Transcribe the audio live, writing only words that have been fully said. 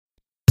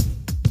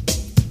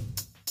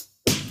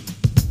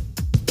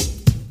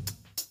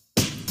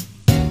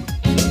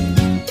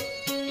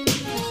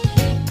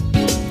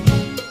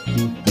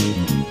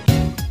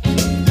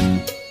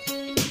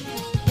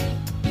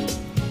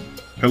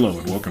Hello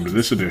and welcome to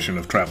this edition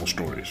of Travel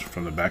Stories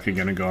from the Back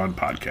Again and Gone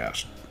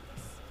podcast,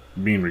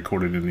 being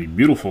recorded in the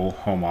beautiful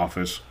home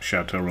office,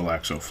 Chateau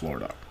Relaxo,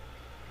 Florida.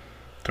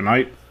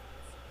 Tonight,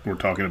 we're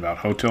talking about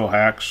hotel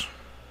hacks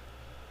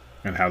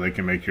and how they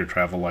can make your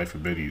travel life a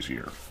bit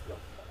easier.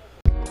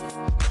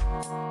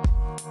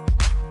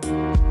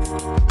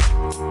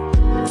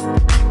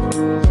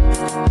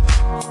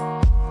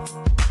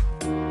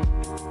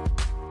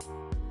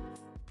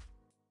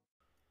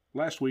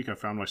 Last week, I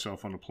found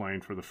myself on a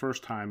plane for the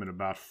first time in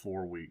about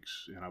 4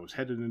 weeks, and I was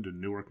headed into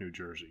Newark, New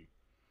Jersey.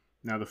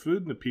 Now, the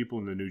food and the people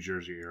in the New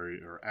Jersey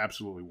area are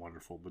absolutely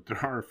wonderful, but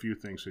there are a few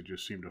things that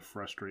just seem to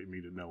frustrate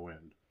me to no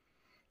end.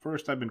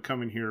 First, I've been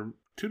coming here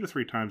 2 to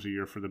 3 times a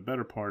year for the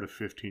better part of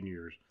 15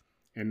 years,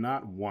 and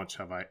not once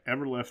have I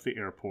ever left the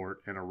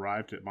airport and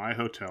arrived at my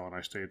hotel, and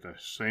I stay at the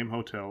same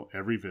hotel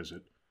every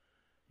visit,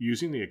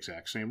 using the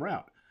exact same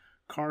route.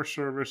 Car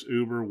service,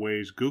 Uber,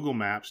 Waze, Google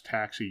Maps,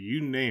 taxi,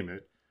 you name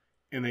it,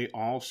 and they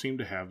all seem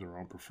to have their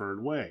own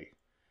preferred way.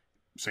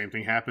 Same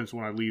thing happens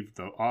when I leave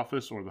the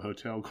office or the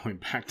hotel going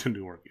back to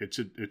Newark.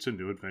 It's a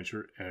new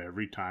adventure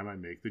every time I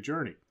make the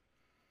journey.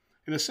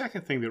 And the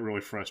second thing that really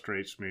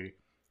frustrates me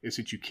is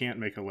that you can't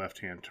make a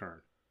left-hand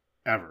turn,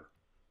 ever.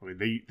 I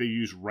mean, they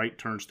use right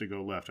turns to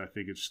go left. I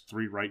think it's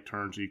 3 right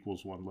turns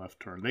equals 1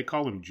 left turn. They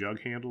call them jug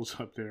handles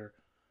up there,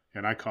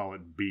 and I call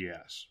it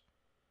BS.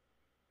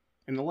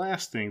 And the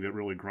last thing that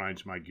really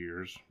grinds my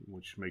gears,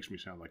 which makes me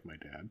sound like my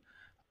dad,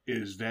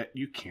 is that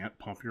you can't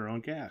pump your own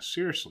gas.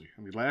 Seriously.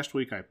 I mean, last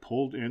week I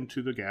pulled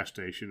into the gas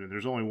station, and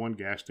there's only one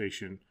gas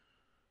station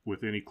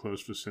with any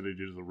close vicinity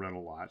to the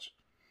rental lots.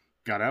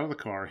 Got out of the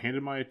car,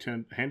 handed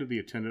the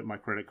attendant my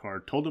credit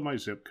card, told him my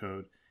zip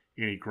code,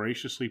 and he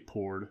graciously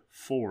poured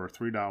 4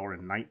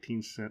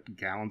 $3.19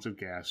 gallons of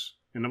gas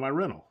into my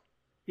rental.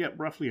 Yet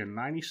roughly a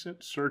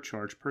 90-cent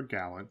surcharge per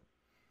gallon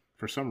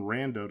for some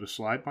rando to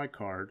slide my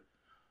card,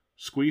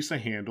 squeeze the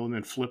handle, and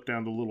then flip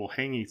down the little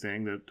hangy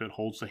thing that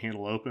holds the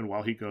handle open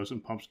while he goes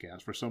and pumps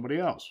gas for somebody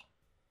else.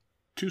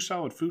 2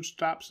 solid food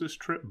stops this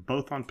trip,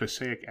 both on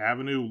Passaic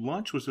Avenue.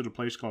 Lunch was at a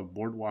place called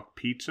Boardwalk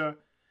Pizza,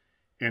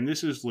 and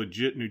this is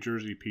legit New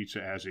Jersey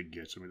pizza as it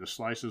gets. I mean, the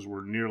slices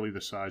were nearly the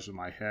size of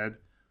my head.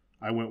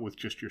 I went with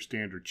just your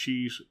standard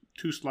cheese,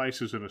 2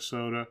 slices and a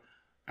soda,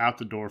 out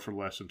the door for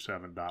less than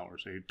 $7,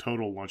 a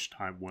total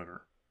lunchtime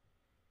winner.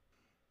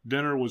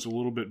 Dinner was a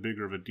little bit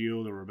bigger of a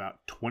deal. There were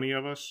about 20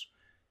 of us,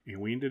 and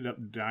we ended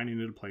up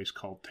dining at a place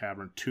called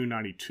Tavern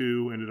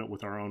 292, ended up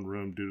with our own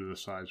room due to the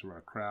size of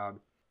our crowd.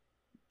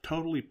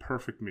 Totally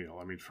perfect meal.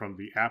 I mean, from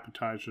the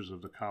appetizers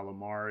of the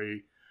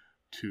calamari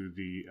to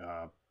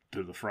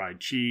the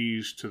fried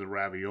cheese to the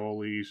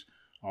raviolis,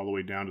 all the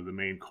way down to the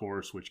main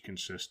course, which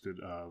consisted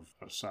of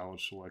a solid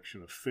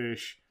selection of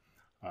fish,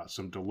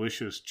 some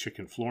delicious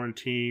chicken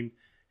Florentine,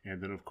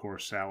 and then, of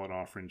course, salad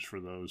offerings for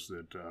those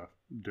that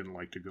didn't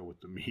like to go with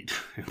the meat.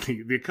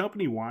 The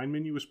company wine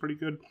menu was pretty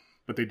good,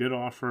 but they did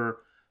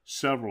offer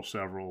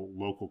several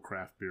local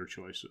craft beer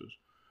choices.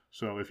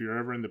 So if you're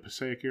ever in the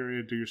Passaic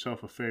area, do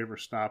yourself a favor,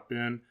 stop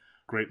in.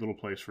 Great little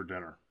place for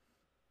dinner.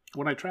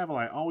 When I travel,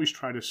 I always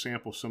try to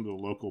sample some of the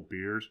local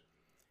beers.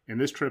 And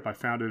this trip, I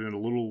found it in a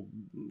little,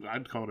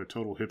 I'd call it a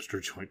total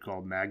hipster joint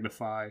called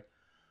Magnify.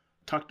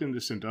 Tucked in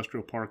this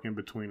industrial park in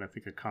between, I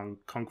think, a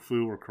kung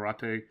fu or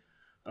karate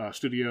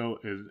studio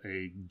is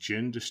a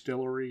gin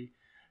distillery.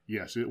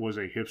 Yes, it was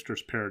a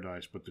hipster's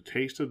paradise, but the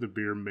taste of the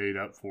beer made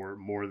up for it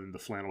more than the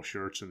flannel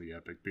shirts and the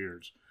epic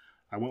beards.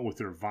 I went with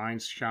their Vine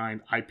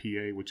Shine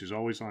IPA, which is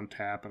always on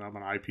tap, and I'm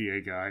an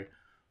IPA guy.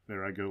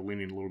 There I go,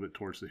 leaning a little bit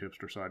towards the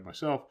hipster side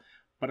myself.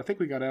 But I think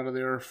we got out of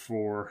there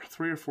for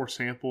 3 or 4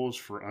 samples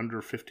for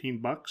under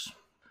 $15.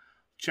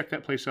 Check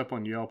that place up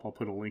on Yelp. I'll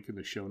put a link in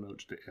the show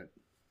notes to it.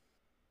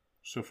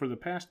 So for the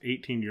past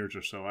 18 years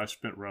or so, I've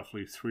spent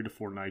roughly 3 to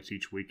 4 nights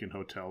each week in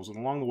hotels, and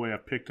along the way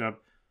I've picked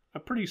up a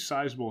pretty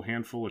sizable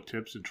handful of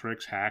tips and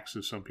tricks, hacks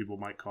as some people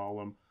might call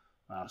them.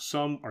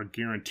 Some are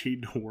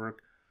guaranteed to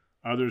work.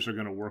 Others are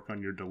going to work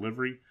on your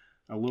delivery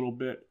a little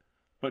bit.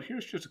 But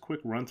here's just a quick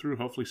run through.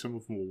 Hopefully some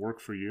of them will work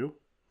for you.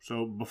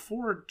 So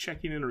before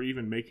checking in or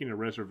even making a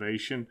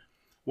reservation,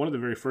 one of the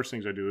very first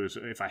things I do is,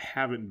 if I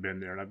haven't been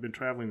there, and I've been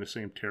traveling the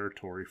same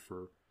territory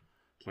for,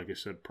 like I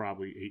said,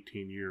 probably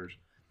 18 years,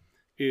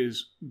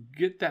 is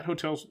get that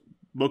hotel's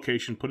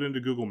location, put it into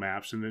Google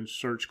Maps, and then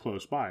search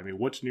close by. I mean,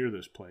 what's near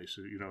this place?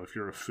 You know, if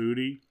you're a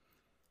foodie,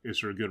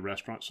 is there a good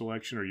restaurant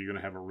selection? Are you going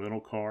to have a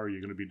rental car? Are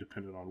you going to be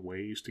dependent on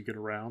Waze to get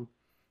around?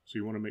 So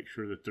you want to make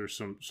sure that there's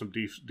some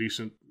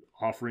decent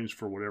offerings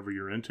for whatever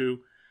you're into.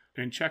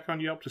 And check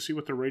on Yelp to see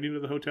what the rating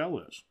of the hotel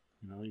is.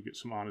 You know, you get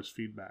some honest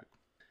feedback.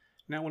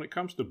 Now, when it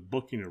comes to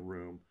booking a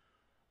room,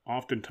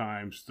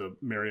 oftentimes the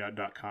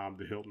Marriott.com,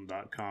 the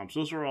Hilton.coms,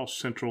 those are all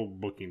central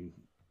booking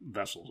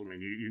vessels. I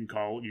mean, you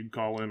can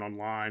call in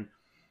online,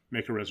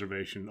 make a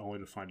reservation, only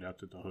to find out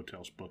that the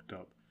hotel's booked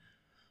up.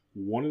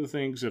 One of the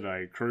things that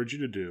I encourage you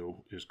to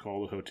do is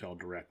call the hotel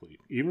directly.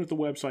 Even if the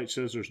website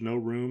says there's no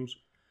rooms,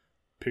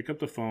 pick up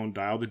the phone,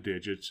 dial the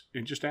digits,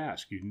 and just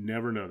ask. You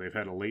never know. They've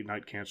had a late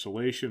night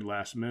cancellation,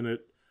 last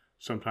minute.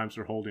 Sometimes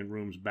they're holding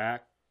rooms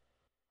back.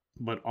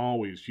 but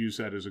always use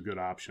that as a good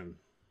option.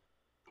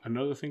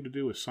 Another thing to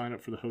do is sign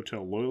up for the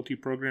hotel loyalty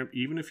program.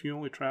 Even if you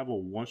only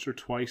travel once or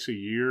twice a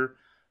year,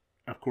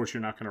 of course,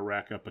 you're not going to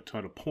rack up a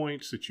ton of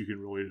points that you can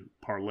really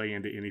parlay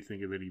into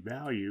anything of any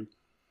value.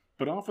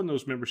 But often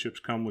those memberships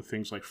come with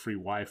things like free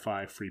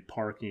Wi-Fi, free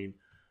parking,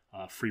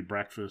 free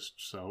breakfast.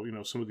 So,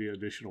 some of the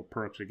additional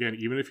perks. Again,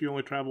 even if you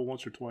only travel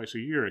once or twice a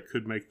year, it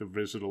could make the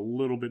visit a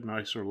little bit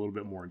nicer, a little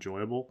bit more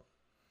enjoyable.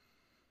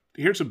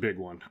 Here's a big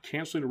one,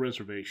 canceling a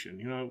reservation.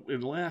 In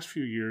the last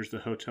few years, the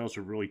hotels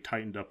have really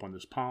tightened up on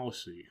this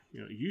policy.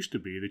 It used to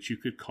be that you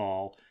could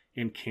call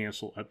and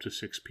cancel up to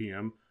 6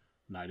 p.m.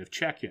 night of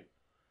check-in.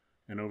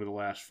 And over the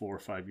last 4 or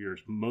 5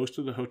 years, most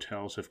of the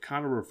hotels have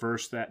kind of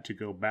reversed that to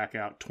go back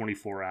out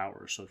 24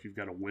 hours. So if you've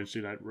got a Wednesday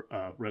night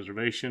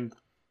reservation,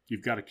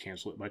 you've got to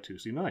cancel it by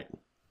Tuesday night.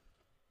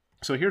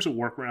 So here's a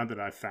workaround that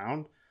I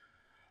found.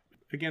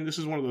 Again, this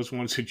is one of those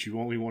ones that you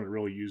only want to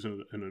really use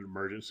in an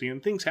emergency,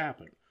 and things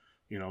happen.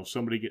 If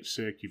somebody gets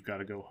sick, you've got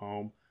to go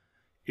home,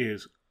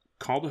 is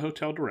call the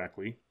hotel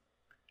directly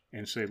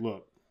and say,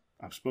 look,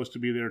 I'm supposed to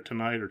be there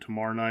tonight or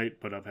tomorrow night,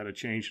 but I've had a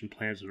change in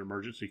plans, an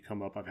emergency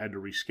come up. I've had to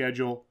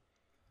reschedule.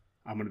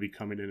 I'm going to be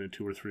coming in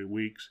 2 or 3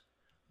 weeks.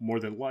 More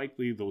than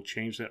likely, they'll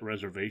change that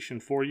reservation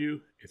for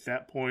you. At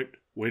that point,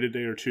 wait a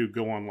day or two,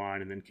 go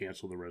online, and then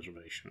cancel the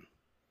reservation.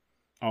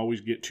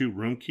 Always get 2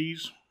 room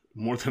keys.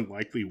 More than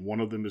likely, one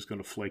of them is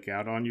going to flake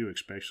out on you,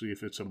 especially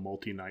if it's a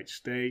multi-night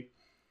stay.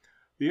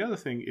 The other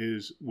thing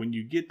is, when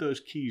you get those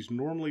keys,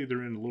 normally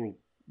they're in a little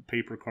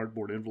paper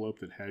cardboard envelope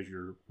that has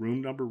your room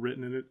number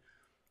written in it.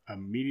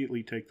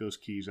 Immediately take those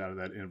keys out of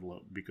that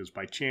envelope, because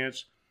by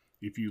chance,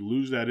 if you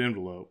lose that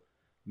envelope,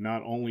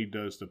 not only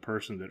does the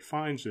person that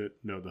finds it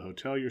know the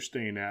hotel you're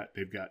staying at,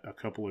 they've got a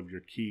couple of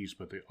your keys,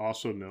 but they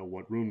also know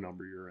what room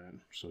number you're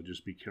in. So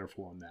just be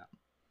careful on that.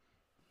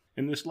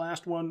 And this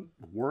last one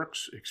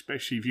works,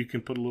 especially if you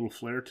can put a little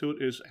flair to it,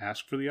 is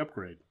ask for the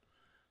upgrade.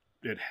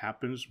 It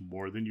happens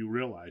more than you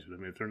realize. I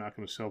mean, if they're not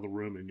going to sell the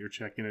room and you're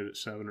checking it at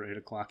 7 or 8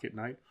 o'clock at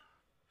night,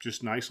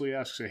 just nicely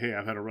ask, say, hey,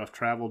 I've had a rough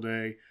travel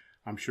day.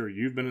 I'm sure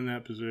you've been in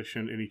that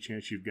position. Any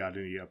chance you've got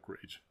any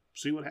upgrades?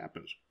 See what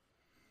happens.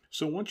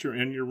 So once you're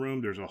in your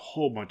room, there's a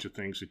whole bunch of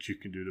things that you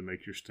can do to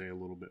make your stay a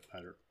little bit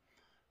better.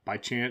 By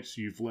chance,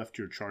 you've left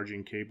your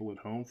charging cable at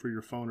home for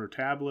your phone or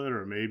tablet,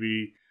 or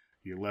maybe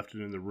you left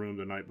it in the room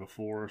the night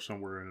before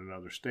somewhere in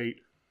another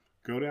state.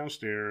 Go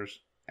downstairs,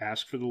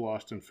 ask for the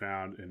lost and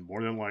found, and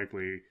more than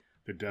likely,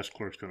 the desk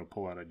clerk's going to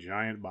pull out a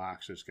giant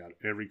box that's got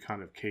every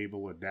kind of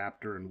cable,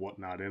 adapter, and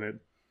whatnot in it.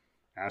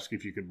 Ask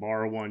if you can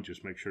borrow one.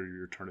 Just make sure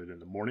you return it in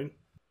the morning.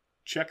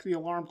 Check the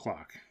alarm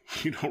clock.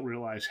 You don't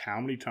realize how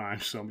many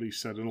times somebody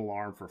set an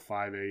alarm for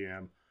 5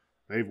 a.m.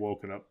 They've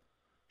woken up,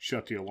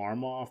 shut the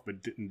alarm off,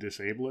 but didn't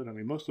disable it. I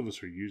mean, most of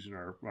us are using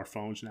our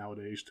phones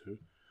nowadays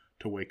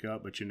to wake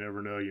up, but you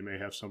never know. You may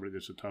have somebody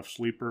that's a tough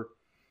sleeper,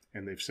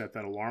 and they've set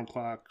that alarm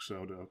clock.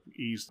 So to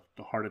ease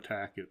the heart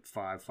attack at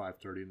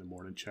 5:30 in the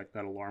morning, check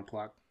that alarm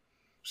clock.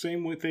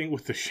 Same thing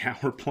with the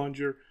shower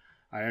plunger.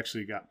 I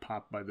actually got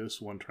popped by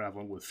this one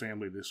traveling with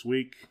family this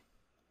week.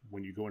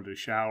 When you go into the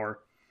shower,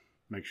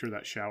 make sure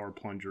that shower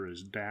plunger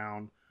is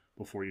down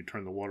before you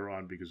turn the water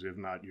on, because if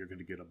not, you're going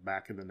to get a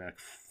back of the neck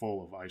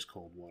full of ice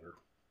cold water.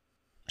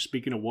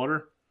 Speaking of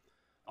water,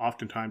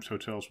 oftentimes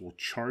hotels will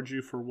charge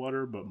you for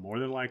water, but more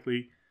than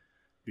likely,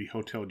 the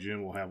hotel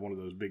gym will have one of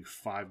those big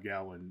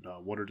 5-gallon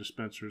water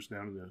dispensers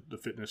down in the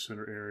fitness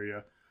center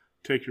area.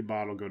 Take your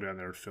bottle, go down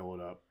there and fill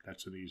it up.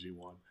 That's an easy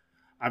one.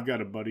 I've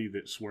got a buddy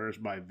that swears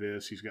by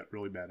this. He's got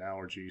really bad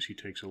allergies. He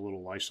takes a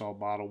little Lysol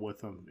bottle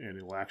with him, and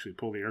he'll actually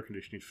pull the air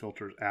conditioning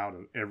filters out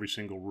of every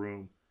single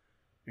room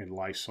and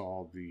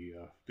Lysol the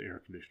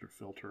air conditioner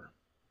filter.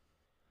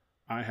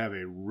 I have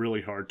a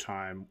really hard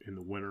time in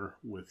the winter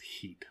with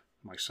heat.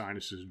 My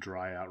sinuses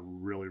dry out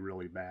really,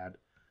 really bad.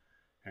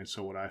 And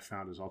so what I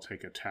found is I'll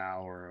take a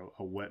towel or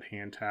a wet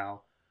hand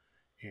towel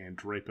and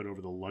drape it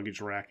over the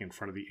luggage rack in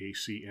front of the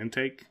AC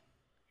intake.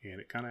 And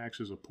it kind of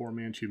acts as a poor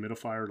man's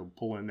humidifier to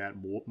pull in that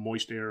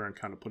moist air and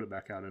kind of put it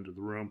back out into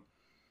the room.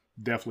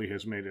 Definitely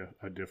has made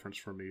a difference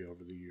for me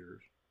over the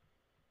years.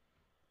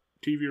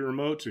 TV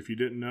remotes, if you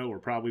didn't know, are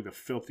probably the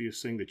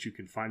filthiest thing that you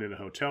can find in a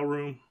hotel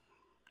room.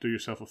 Do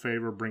yourself a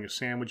favor, bring a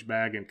sandwich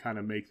bag and kind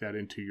of make that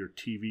into your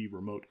TV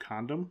remote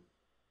condom.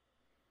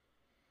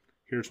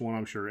 Here's one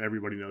I'm sure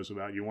everybody knows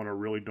about. You want a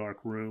really dark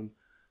room,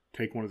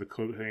 take one of the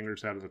coat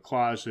hangers out of the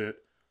closet,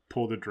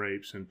 pull the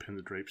drapes, and pin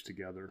the drapes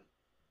together.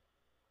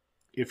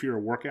 If you're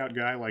a workout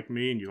guy like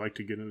me and you like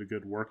to get in a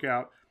good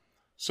workout,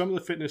 some of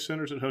the fitness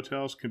centers at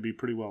hotels can be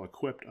pretty well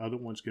equipped. Other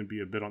ones can be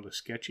a bit on the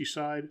sketchy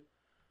side.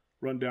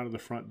 Run down to the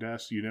front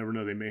desk. You never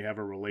know, they may have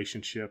a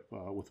relationship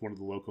with one of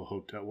the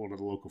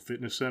local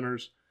fitness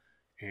centers,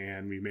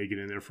 and we may get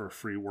in there for a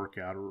free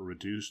workout or a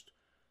reduced.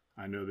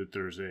 I know that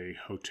there's a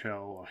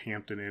hotel, a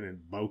Hampton Inn in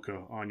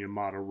Boca on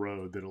Yamada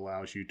Road, that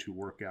allows you to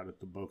work out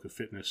at the Boca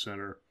Fitness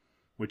Center,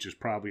 which is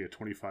probably a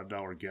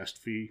 $25 guest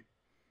fee.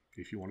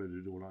 If you wanted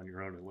to do it on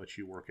your own, it lets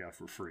you work out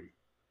for free.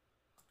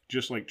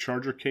 Just like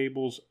charger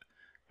cables,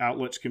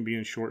 outlets can be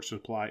in short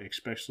supply,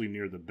 especially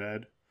near the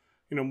bed.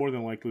 more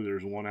than likely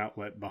there's one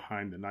outlet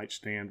behind the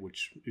nightstand,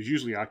 which is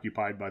usually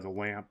occupied by the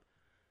lamp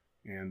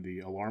and the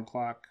alarm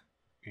clock.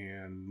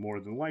 And more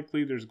than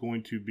likely there's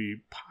going to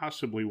be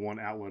possibly one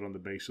outlet on the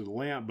base of the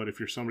lamp. But if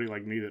you're somebody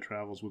like me that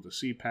travels with a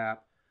CPAP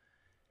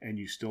and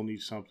you still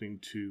need something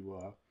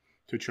to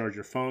charge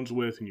your phones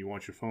with, and you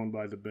want your phone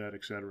by the bed,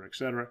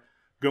 etc.,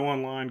 go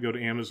online, go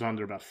to Amazon.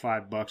 They're about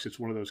 $5. It's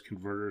one of those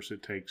converters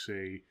that takes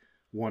a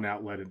one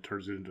outlet and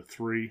turns it into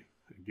three.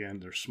 Again,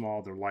 they're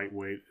small, they're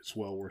lightweight. It's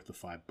well worth the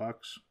 $5.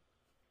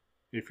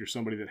 If you're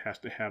somebody that has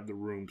to have the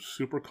room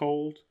super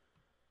cold,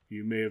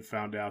 you may have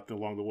found out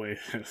along the way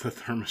that the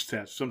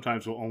thermostat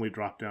sometimes will only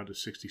drop down to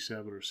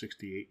 67 or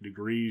 68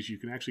 degrees. You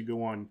can actually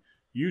go on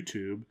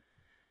YouTube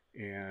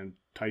and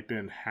type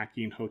in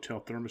hacking hotel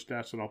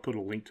thermostats, and I'll put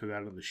a link to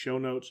that in the show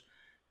notes.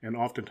 And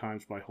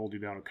oftentimes by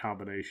holding down a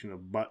combination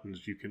of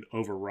buttons, you can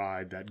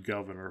override that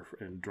governor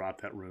and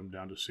drop that room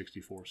down to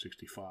 64,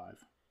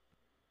 65.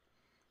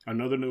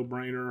 Another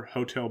no-brainer,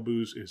 hotel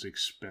booze is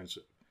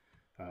expensive.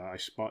 I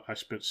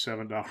spent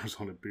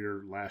 $7 on a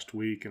beer last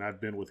week, and I've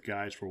been with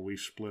guys where we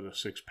split a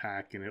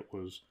six-pack, and it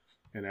was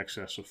in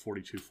excess of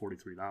 $42,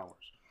 $43.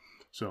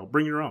 So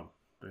bring your own.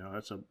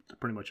 That's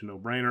pretty much a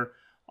no-brainer.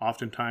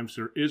 Oftentimes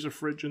there is a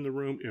fridge in the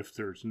room. If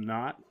there's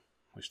not,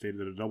 I stayed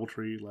at a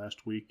DoubleTree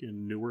last week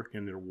in Newark,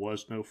 and there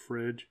was no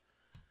fridge.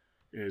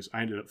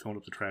 I ended up filling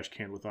up the trash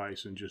can with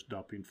ice and just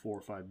dumping 4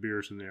 or 5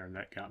 beers in there, and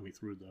that got me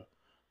through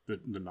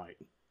the night.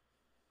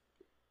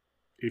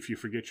 If you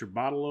forget your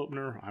bottle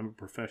opener, I'm a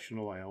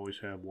professional. I always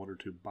have 1 or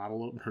 2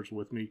 bottle openers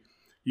with me.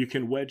 You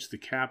can wedge the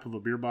cap of a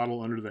beer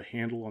bottle under the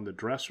handle on the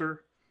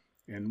dresser,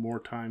 and more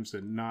times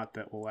than not,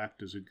 that will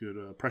act as a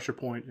good pressure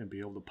point and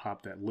be able to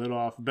pop that lid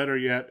off. Better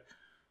yet,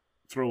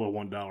 throw a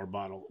 $1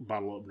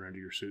 bottle opener into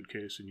your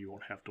suitcase, and you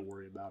won't have to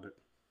worry about it.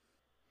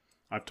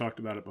 I've talked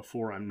about it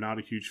before. I'm not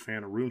a huge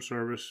fan of room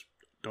service.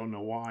 Don't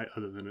know why,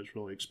 other than it's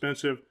really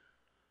expensive.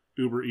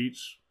 Uber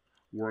Eats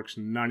works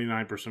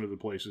 99% of the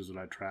places that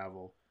I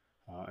travel.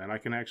 And I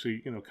can actually,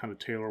 kind of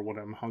tailor what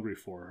I'm hungry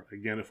for.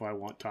 Again, if I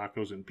want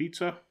tacos and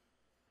pizza,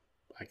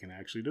 I can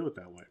actually do it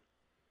that way.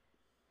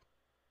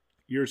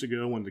 Years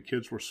ago, when the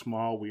kids were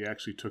small, we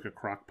actually took a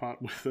crock pot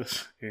with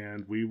us,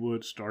 and we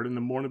would start in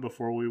the morning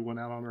before we went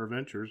out on our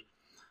ventures,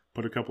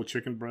 put a couple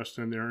chicken breasts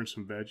in there and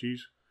some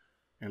veggies,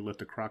 and let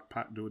the crock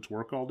pot do its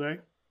work all day.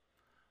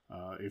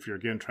 If you're,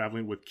 again,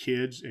 traveling with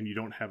kids and you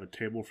don't have a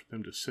table for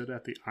them to sit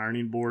at, the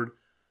ironing board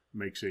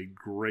makes a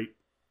great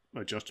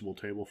adjustable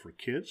table for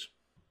kids.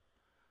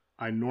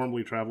 I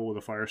normally travel with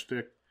a Fire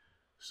Stick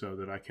so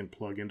that I can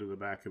plug into the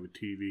back of a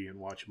TV and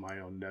watch my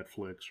own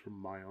Netflix or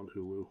my own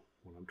Hulu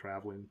when I'm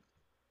traveling.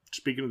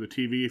 Speaking of the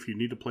TV, if you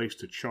need a place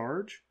to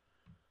charge,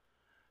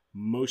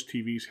 most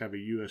TVs have a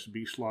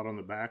USB slot on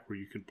the back where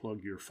you can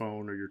plug your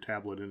phone or your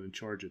tablet in and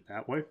charge it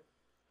that way.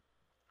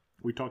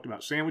 We talked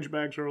about sandwich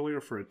bags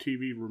earlier for a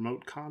TV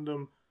remote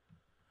condom.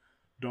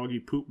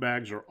 Doggy poop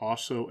bags are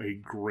also a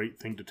great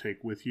thing to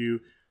take with you.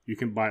 You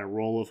can buy a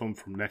roll of them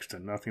from next to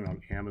nothing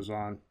on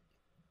Amazon.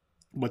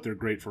 But they're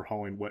great for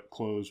hauling wet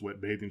clothes,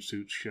 wet bathing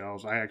suits,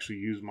 shells. I actually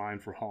use mine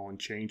for hauling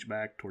change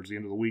back towards the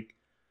end of the week.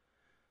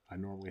 I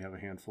normally have a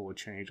handful of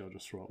change. I'll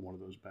just throw out one of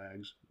those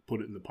bags,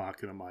 put it in the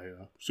pocket of my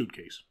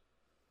suitcase.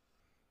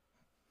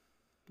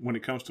 When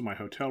it comes to my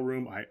hotel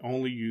room, I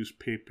only use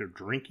paper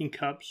drinking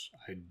cups.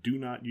 I do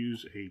not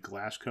use a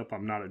glass cup.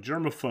 I'm not a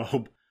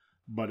germaphobe,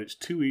 but it's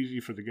too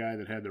easy for the guy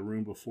that had the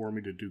room before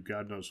me to do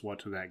God knows what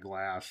to that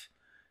glass.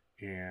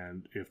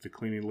 And if the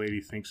cleaning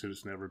lady thinks that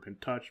it's never been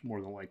touched,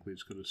 more than likely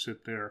it's going to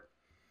sit there.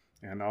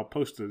 And I'll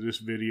post this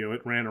video.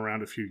 It ran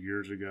around a few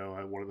years ago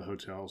at one of the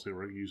hotels. They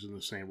were using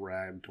the same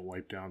rag to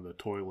wipe down the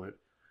toilet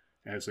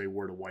as they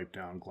were to wipe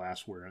down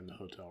glassware in the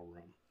hotel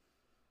room.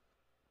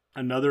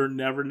 Another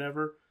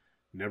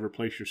never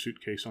place your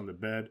suitcase on the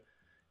bed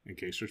in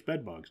case there's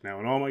bed bugs. Now,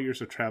 in all my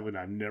years of traveling,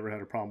 I've never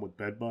had a problem with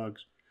bed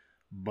bugs.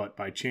 But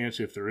by chance,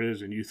 if there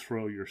is, and you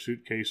throw your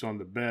suitcase on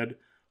the bed,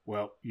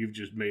 well, you've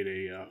just made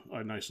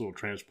a nice little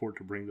transport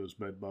to bring those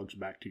bed bugs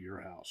back to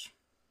your house.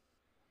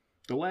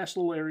 The last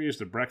little area is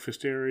the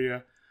breakfast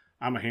area.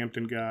 I'm a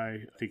Hampton guy.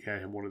 I think I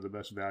have one of the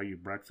best value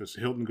breakfasts.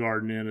 Hilton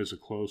Garden Inn is a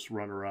close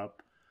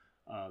runner-up.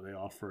 They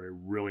offer a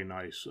really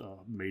nice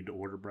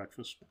made-to-order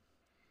breakfast.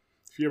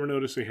 If you ever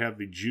notice, they have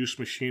the juice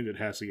machine that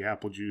has the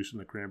apple juice and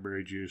the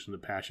cranberry juice and the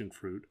passion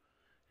fruit.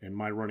 And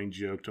my running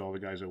joke to all the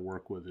guys I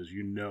work with is,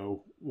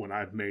 when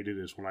I've made it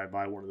is when I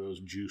buy one of those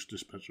juice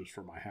dispensers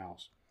for my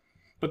house.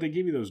 But they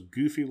give you those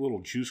goofy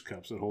little juice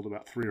cups that hold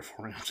about 3 or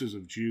 4 ounces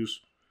of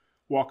juice.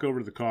 Walk over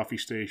to the coffee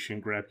station,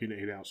 grab you an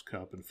 8-ounce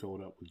cup, and fill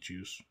it up with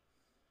juice.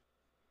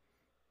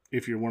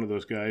 If you're one of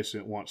those guys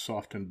that want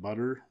softened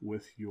butter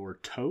with your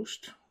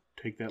toast,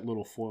 take that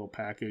little foil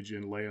package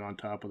and lay it on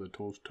top of the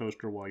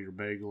toaster while your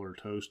bagel or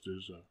toast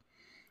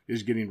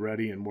is getting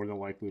ready, and more than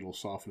likely it'll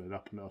soften it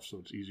up enough so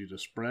it's easy to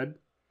spread.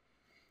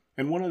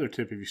 And one other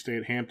tip, if you stay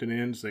at Hampton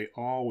Inns, they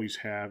always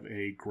have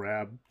a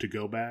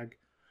grab-to-go bag.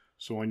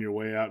 So on your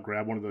way out,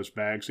 grab one of those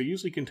bags. They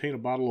usually contain a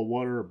bottle of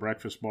water, a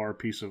breakfast bar, a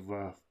piece of,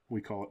 we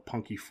call it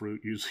punky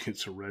fruit. Usually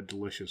it's a red,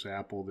 delicious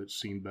apple that's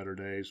seen better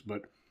days.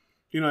 But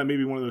it may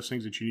be one of those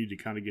things that you need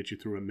to kind of get you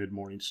through a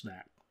mid-morning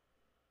snack.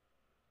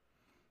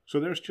 So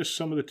there's just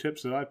some of the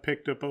tips that I've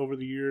picked up over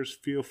the years.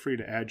 Feel free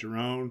to add your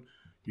own.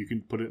 You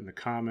can put it in the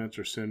comments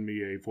or send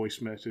me a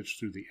voice message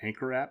through the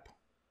Anchor app.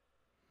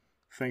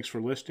 Thanks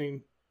for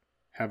listening.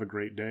 Have a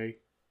great day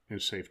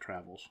and safe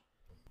travels.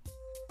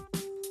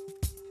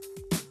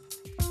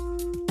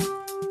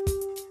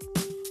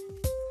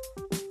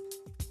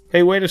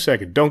 Hey, wait a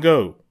second. Don't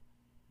go.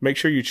 Make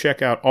sure you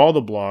check out all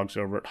the blogs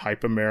over at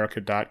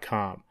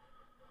hypeamerica.com.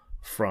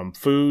 From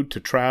food to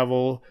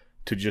travel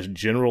to just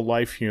general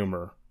life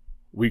humor,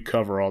 we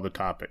cover all the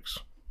topics.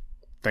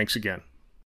 Thanks again.